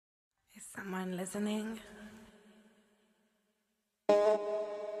Someone listening?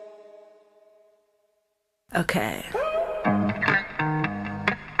 Okay.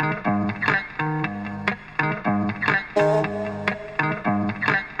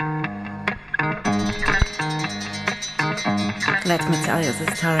 Let me tell you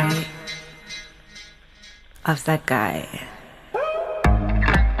the story of that guy.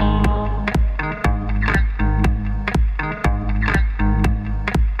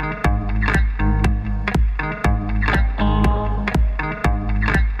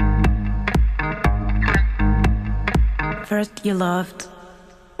 First you loved,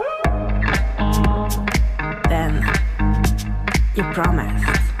 then you promised.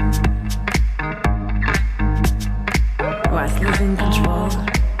 Was losing control,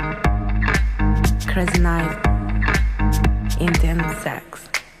 crazy night, intense sex.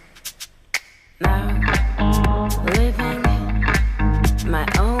 Now, living my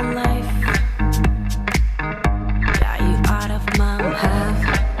own life. Got you out of my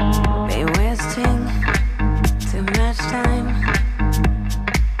have been wasting too much time.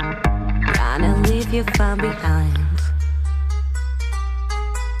 Gonna leave you far behind.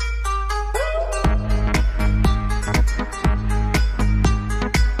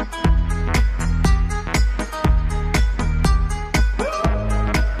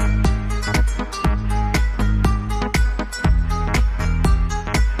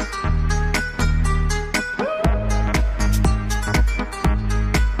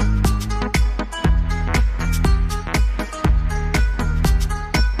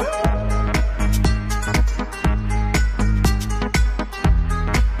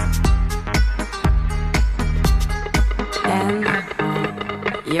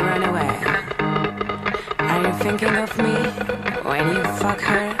 You run away. Are you thinking of me when you fuck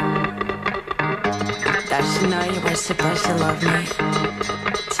her? Does she know you were supposed to love me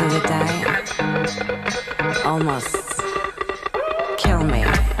till you die? Almost kill me.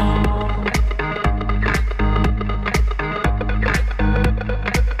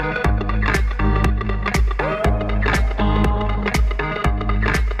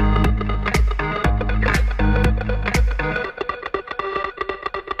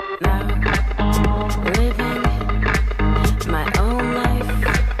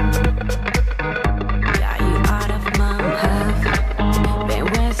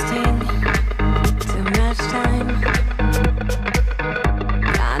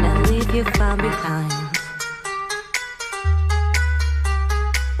 You far behind.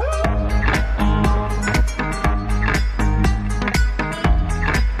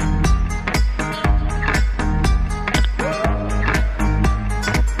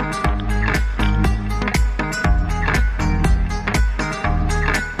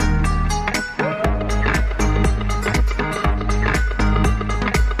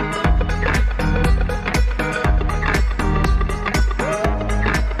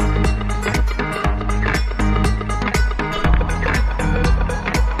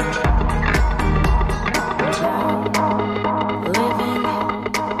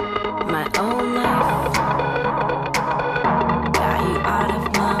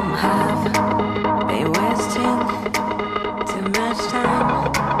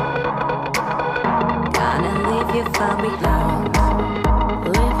 You far behind.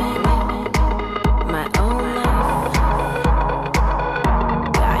 Living my own life.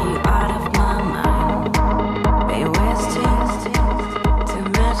 Got you out of my mind. Been wasting too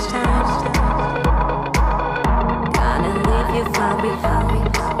much time. Gonna leave you far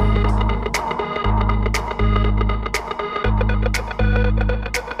behind.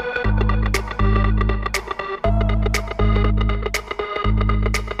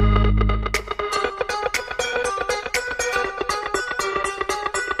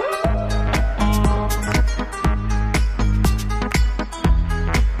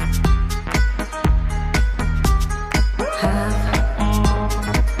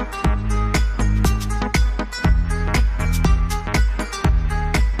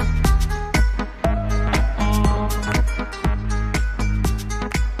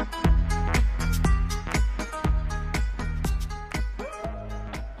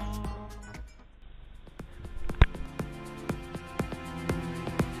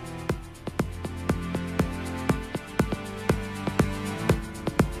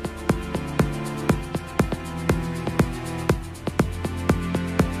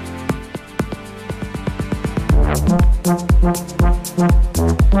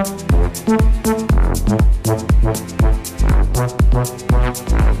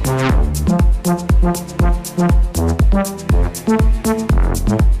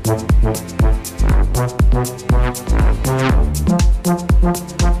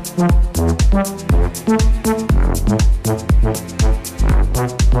 We'll be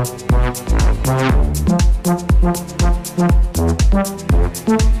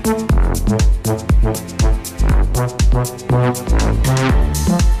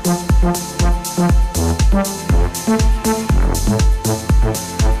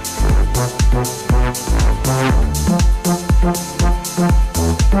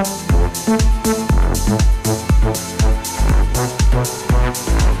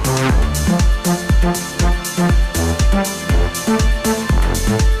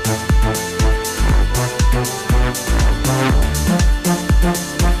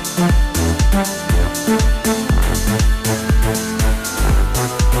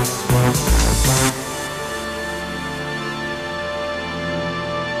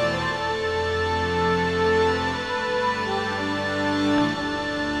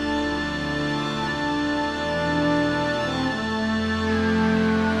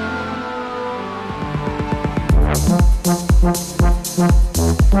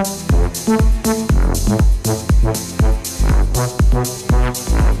right back.